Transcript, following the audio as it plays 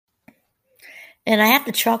And I have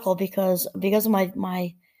to chuckle because of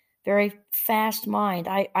my very fast mind.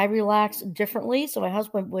 I relax differently, so my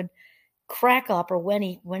husband would crack up, or when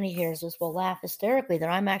he hears this, will laugh hysterically that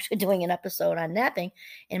I'm actually doing an episode on napping,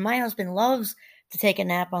 and my husband loves to take a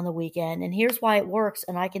nap on the weekend, and here's why it works,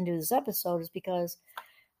 and I can do this episode is because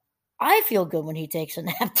I feel good when he takes a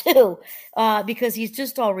nap too, because he's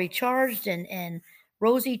just all recharged and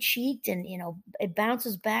rosy cheeked, and it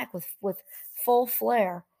bounces back with full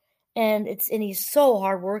flair, and he's so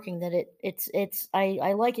hardworking that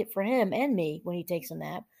I like it for him and me when he takes a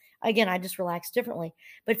nap. Again, I just relax differently,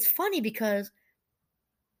 but it's funny because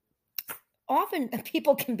often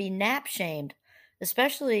people can be nap shamed,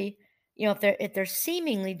 especially if they're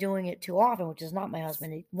seemingly doing it too often, which is not my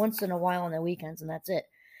husband. Once in a while on the weekends, and that's it.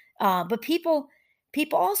 But people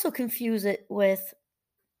also confuse it with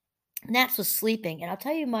naps with sleeping, and I'll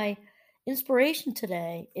tell you my inspiration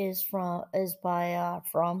today is by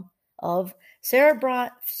from of Sarah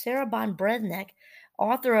Bon Brednek,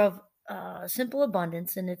 author of Simple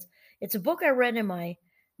Abundance, and it's a book I read in my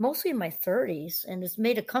mostly in my 30s, and it's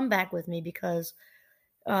made a comeback with me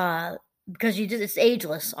uh, because it's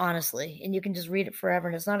ageless, honestly, and you can just read it forever,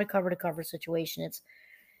 and it's not a cover to cover situation.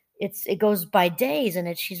 It goes by days,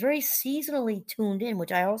 and she's very seasonally tuned in,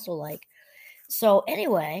 which I also like. So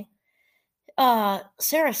anyway,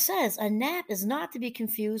 Sarah says a nap is not to be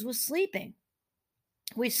confused with sleeping.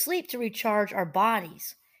 We sleep to recharge our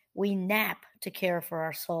bodies. We nap to care for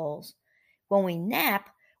our souls. When we nap,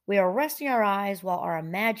 we are resting our eyes while our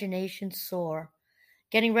imaginations soar,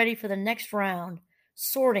 getting ready for the next round,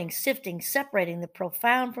 sorting, sifting, separating the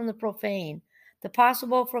profound from the profane, the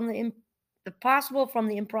possible from the possible from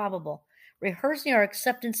the improbable, rehearsing our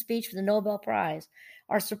acceptance speech for the Nobel Prize,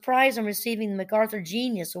 our surprise in receiving the MacArthur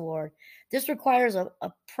Genius Award. This requires a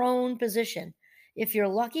prone position. If you're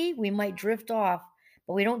lucky, we might drift off,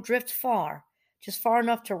 but we don't drift far, just far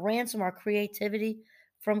enough to ransom our creativity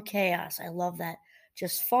from chaos. I love that.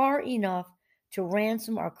 Just far enough to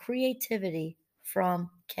ransom our creativity from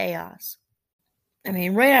chaos. I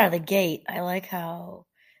mean, right out of the gate, I like how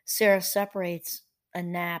Sarah separates a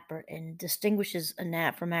nap and distinguishes a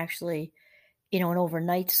nap from actually, an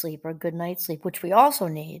overnight sleep or a good night's sleep, which we also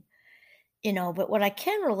need, But what I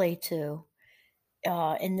can relate to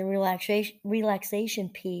in the relaxation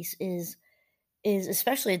piece is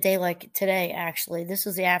especially a day like today. Actually, this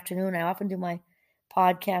is the afternoon. I often do my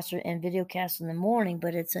podcast and video cast in the morning,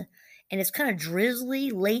 but it's kind of drizzly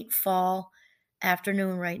late fall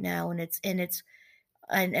afternoon right now, and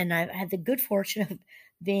I had the good fortune of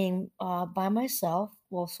being by myself,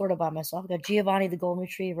 well, sort of by myself. I got Giovanni the golden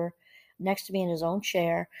retriever next to me in his own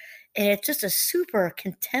chair, and it's just a super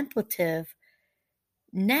contemplative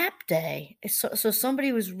nap day. So somebody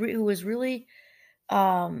who was really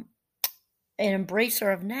um, an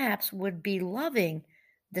embracer of naps would be loving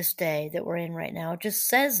this day that we're in right now. It just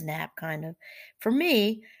says nap, kind of. For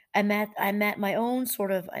me, I'm at my own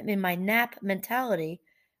sort of, I'm in my nap mentality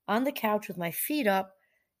on the couch with my feet up,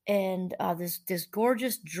 and this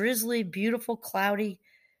gorgeous, drizzly, beautiful, cloudy,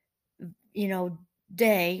 you know,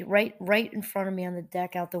 day right in front of me on the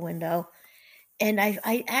deck out the window. And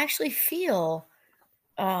I actually feel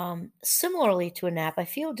similarly to a nap. I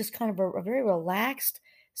feel just kind of a very relaxed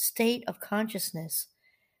state of consciousness,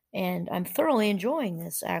 and I'm thoroughly enjoying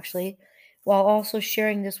this actually, while also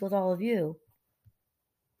sharing this with all of you.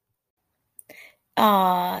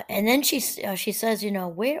 And then she says,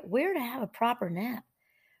 where to have a proper nap?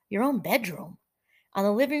 Your own bedroom, on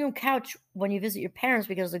the living room couch when you visit your parents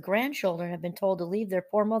because the grandchildren have been told to leave their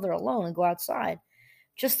poor mother alone and go outside,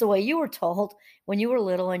 just the way you were told when you were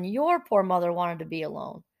little and your poor mother wanted to be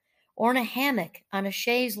alone. Or in a hammock, on a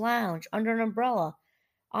chaise lounge, under an umbrella,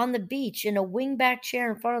 on the beach, in a wingback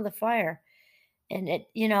chair in front of the fire. And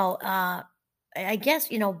I guess,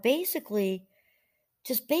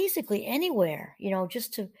 basically anywhere,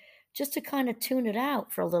 just to kind of tune it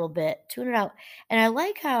out for a little bit, tune it out. And I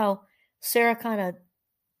like how Sarah kind of,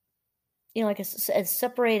 like I said,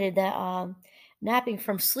 separated that napping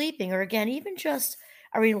from sleeping, or again, even just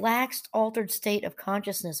a relaxed, altered state of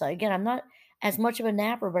consciousness. Again, I'm not as much of a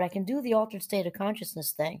napper, but I can do the altered state of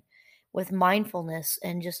consciousness thing with mindfulness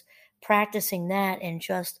and just practicing that and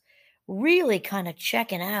just really kind of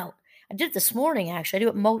checking out. I did it this morning, actually.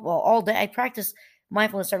 I do it all day. I practice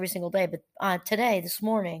mindfulness every single day, but today, this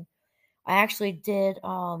morning, I actually went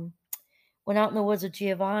out in the woods with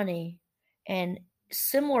Giovanni, and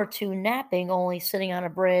similar to napping, only sitting on a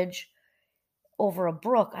bridge over a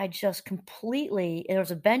brook, I just completely, there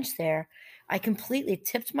was a bench there. I completely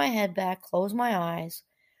tipped my head back, closed my eyes,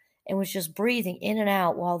 and was just breathing in and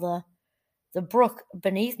out while the brook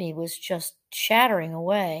beneath me was just chattering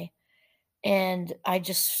away. And I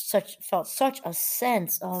just felt such a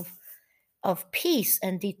sense of peace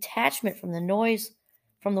and detachment from the noise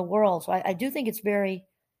from the world. So I do think it's very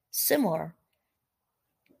similar.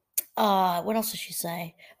 What else does she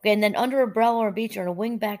say? Okay, and then under a umbrella or a beach or in a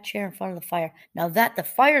wing-back chair in front of the fire. Now that the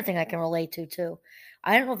fire thing I can relate to too.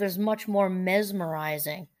 I don't know if there's much more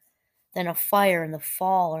mesmerizing than a fire in the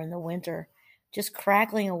fall or in the winter, just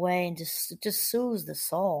crackling away and just soothes the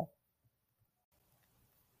soul.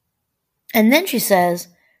 And then she says,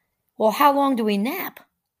 "Well, how long do we nap?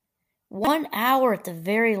 1 hour at the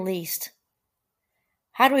very least.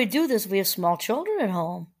 How do we do this if we have small children at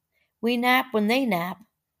home? We nap when they nap,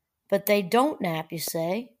 but they don't nap, you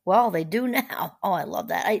say? Well, they do now." Oh, I love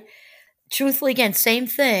that. I truthfully, again, same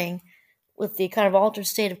thing with the kind of altered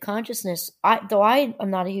state of consciousness. Though I am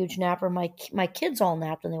not a huge napper, my kids all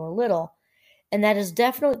napped when they were little, and that is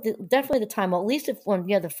definitely the time. Well, at least if when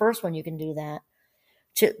the first one, you can do that.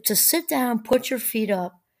 To sit down, put your feet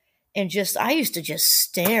up, and just I used to just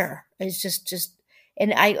stare. It's just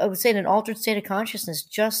and I would say in an altered state of consciousness,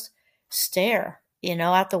 just stare,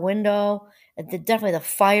 out the window. Definitely the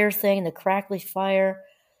fire thing, the crackly fire.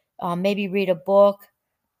 Maybe read a book,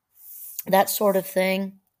 that sort of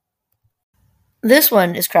thing. This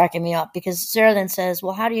one is cracking me up because Sarah then says,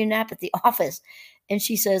 "Well, how do you nap at the office?" And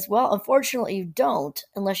she says, "Well, unfortunately, you don't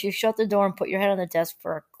unless you shut the door and put your head on the desk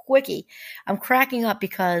for a quickie." I'm cracking up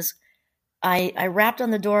because I rapped on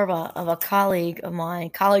the door of a colleague of mine,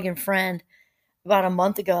 colleague and friend, about a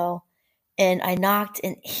month ago, and I knocked,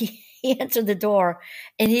 and he answered the door,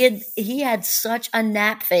 and he had such a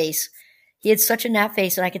nap face. He had such a nap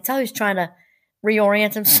face, and I could tell he was trying to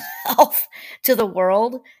reorient himself to the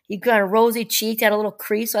world. He kind of rosy cheeked, had a little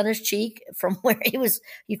crease on his cheek from where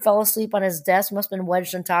he fell asleep on his desk, must have been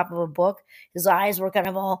wedged on top of a book. His eyes were kind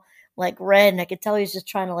of all like red, and I could tell he was just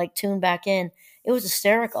trying to like tune back in. It was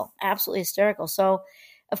hysterical, absolutely hysterical. So,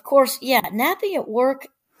 of course, yeah, napping at work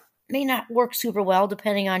may not work super well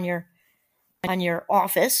depending on your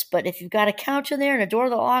office, but if you've got a couch in there and a door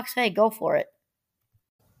that locks, hey, go for it.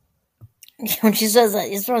 When she says that,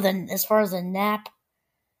 as far as the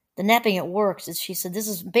napping it works, is she said this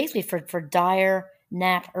is basically for dire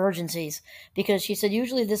nap urgencies, because she said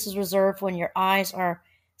usually this is reserved when your eyes are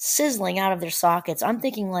sizzling out of their sockets. I'm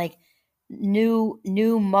thinking like new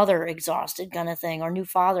mother exhausted kind of thing, or new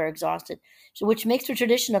father exhausted, so which makes the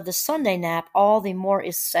tradition of the Sunday nap all the more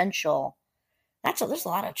essential. There's a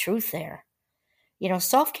lot of truth there.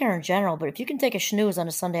 Self care in general, but if you can take a snooze on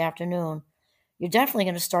a Sunday afternoon, you're definitely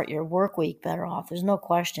going to start your work week better off. There's no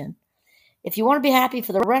question. If you want to be happy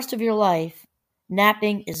for the rest of your life,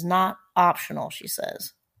 napping is not optional, she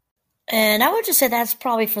says. And I would just say that's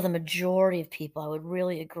probably for the majority of people. I would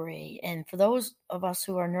really agree. And for those of us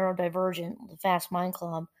who are neurodivergent, the Fast Mind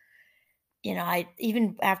Club, I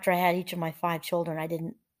even after I had each of my 5 children,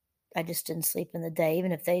 I just didn't sleep in the day,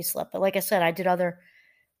 even if they slept. But like I said, I did other,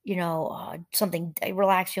 something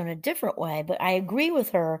relax you in a different way. But I agree with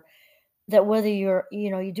her that whether you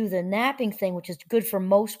do the napping thing, which is good for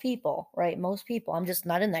most people, right? Most people, I'm just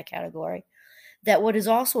not in that category. That what is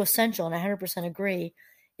also essential, and I 100% agree,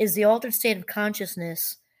 is the altered state of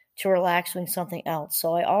consciousness to relax doing something else.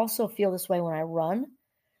 So I also feel this way when I run.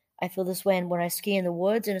 I feel this way when I ski in the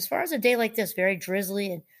woods. And as far as a day like this, very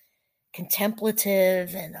drizzly and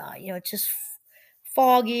contemplative, and it's just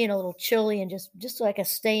foggy and a little chilly, and just like a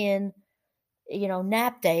stay in,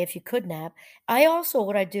 nap day, if you could nap. I also,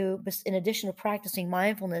 what I do, in addition to practicing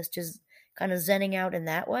mindfulness, just kind of zenning out in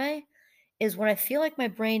that way, is when I feel like my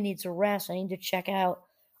brain needs a rest, I need to check out.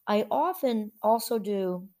 I often also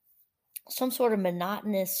do some sort of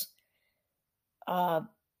monotonous uh,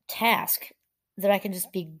 task that I can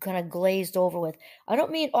just be kind of glazed over with. I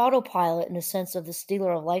don't mean autopilot in the sense of the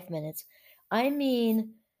stealer of life minutes. I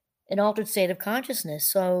mean an altered state of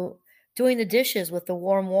consciousness. So doing the dishes with the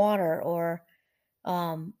warm water, or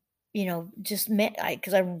um, just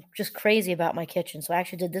because I'm just crazy about my kitchen. So I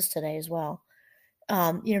actually did this today as well.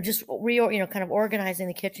 Just kind of organizing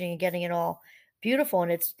the kitchen and getting it all beautiful.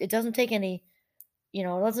 And it doesn't take any, it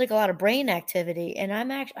doesn't take a lot of brain activity. And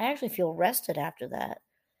I actually feel rested after that.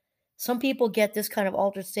 Some people get this kind of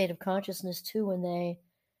altered state of consciousness too when they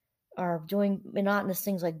are doing monotonous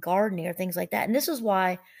things like gardening or things like that. And this is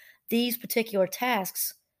why these particular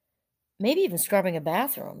tasks, maybe even scrubbing a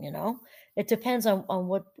bathroom, it depends on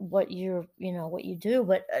what what you do.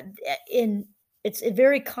 But it's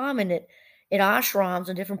very common at ashrams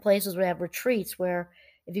and different places where they have retreats, where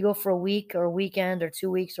if you go for a week or a weekend or 2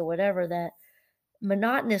 weeks or whatever, that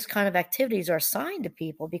monotonous kind of activities are assigned to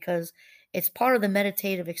people because it's part of the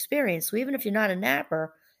meditative experience. So even if you're not a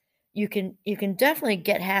napper, you can definitely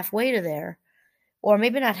get halfway to there or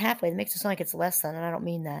maybe not halfway. It makes it sound like it's less than, and I don't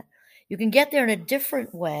mean that. You can get there in a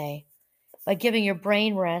different way by giving your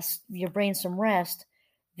brain some rest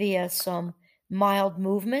via some mild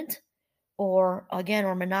movement or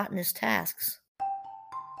monotonous tasks.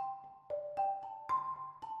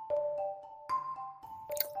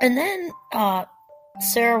 And then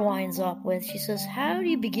Sarah winds up with, she says, how do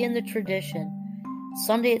you begin the tradition?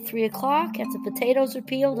 Sunday at 3 o'clock, after the potatoes are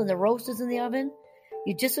peeled and the roast is in the oven,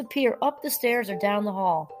 you disappear up the stairs or down the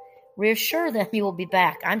hall. Reassure them you will be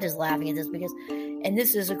back. I'm just laughing at this because, and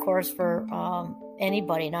this is, of course, for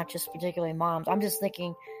anybody, not just particularly moms. I'm just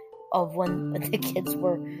thinking of when the kids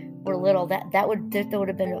were little. That would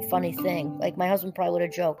have been a funny thing. Like, my husband probably would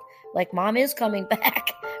have joked, like, Mom is coming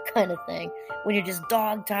back, kind of thing. When you're just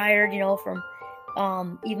dog tired, from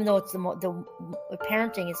even though it's the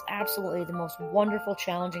parenting is absolutely the most wonderful,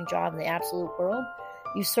 challenging job in the absolute world,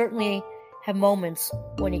 you certainly have moments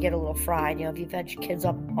when you get a little fried. If you've had your kids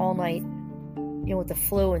up all night, with the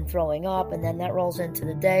flu and throwing up, and then that rolls into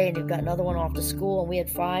the day, and you've got another one off to school, and we had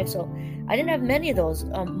 5, so I didn't have many of those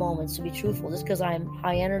moments, to be truthful, just because I'm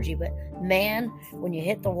high energy. But man, when you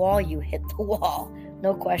hit the wall, you hit the wall,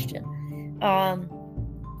 no question.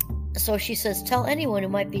 So she says, tell anyone who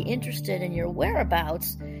might be interested in your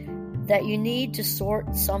whereabouts that you need to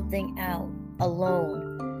sort something out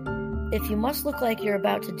alone. If you must look like you're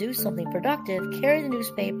about to do something productive, carry the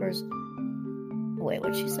newspapers. Wait,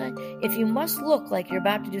 what'd she say? If you must look like you're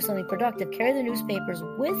about to do something productive, carry the newspapers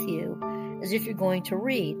with you as if you're going to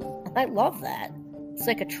read. I love that. It's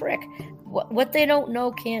like a trick. What they don't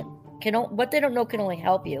know can only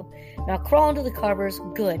help you. Now crawl into the covers.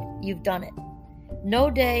 Good, you've done it.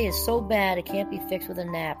 No day is so bad it can't be fixed with a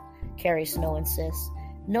nap, Carrie Snow insists.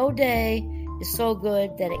 No day is so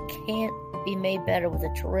good that it can't be made better with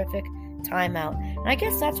a terrific timeout. And I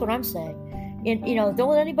guess that's what I'm saying. Don't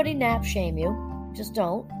let anybody nap shame you. Just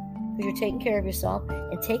don't, because you're taking care of yourself.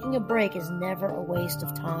 And taking a break is never a waste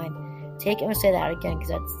of time. I'm going to say that again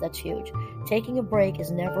because that's huge. Taking a break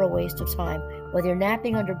is never a waste of time. Whether you're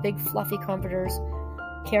napping under big fluffy comforters,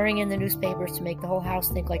 carrying in the newspapers to make the whole house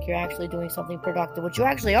think like you're actually doing something productive, which you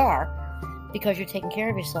actually are, because you're taking care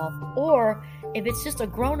of yourself. Or if it's just a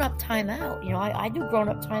grown-up timeout, I do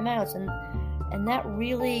grown-up timeouts, and that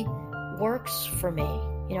really works for me,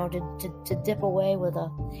 to dip away with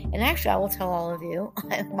and actually I will tell all of you,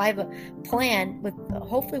 I have a plan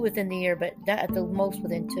hopefully within the year, but at the most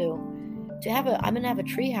within 2, I'm going to have a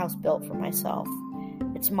tree house built for myself.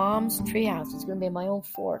 It's Mom's tree house. It's going to be my own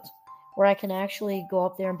fort, where I can actually go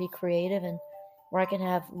up there and be creative, and where I can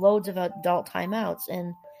have loads of adult timeouts.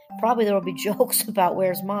 And probably there will be jokes about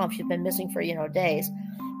where's Mom. She's been missing for, days.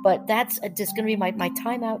 But that's just going to be my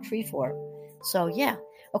timeout tree fort. So, yeah.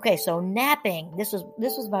 Okay, so napping. This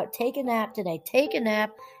was about take a nap today. Take a nap,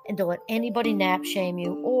 and don't let anybody nap shame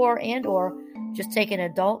you, or just take an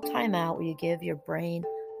adult timeout where you give your brain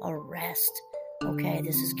a rest. Okay,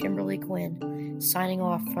 this is Kimberly Quinn signing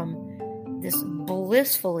off from this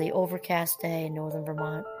blissfully overcast day in northern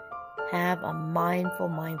Vermont. Have a mindful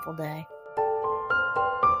day.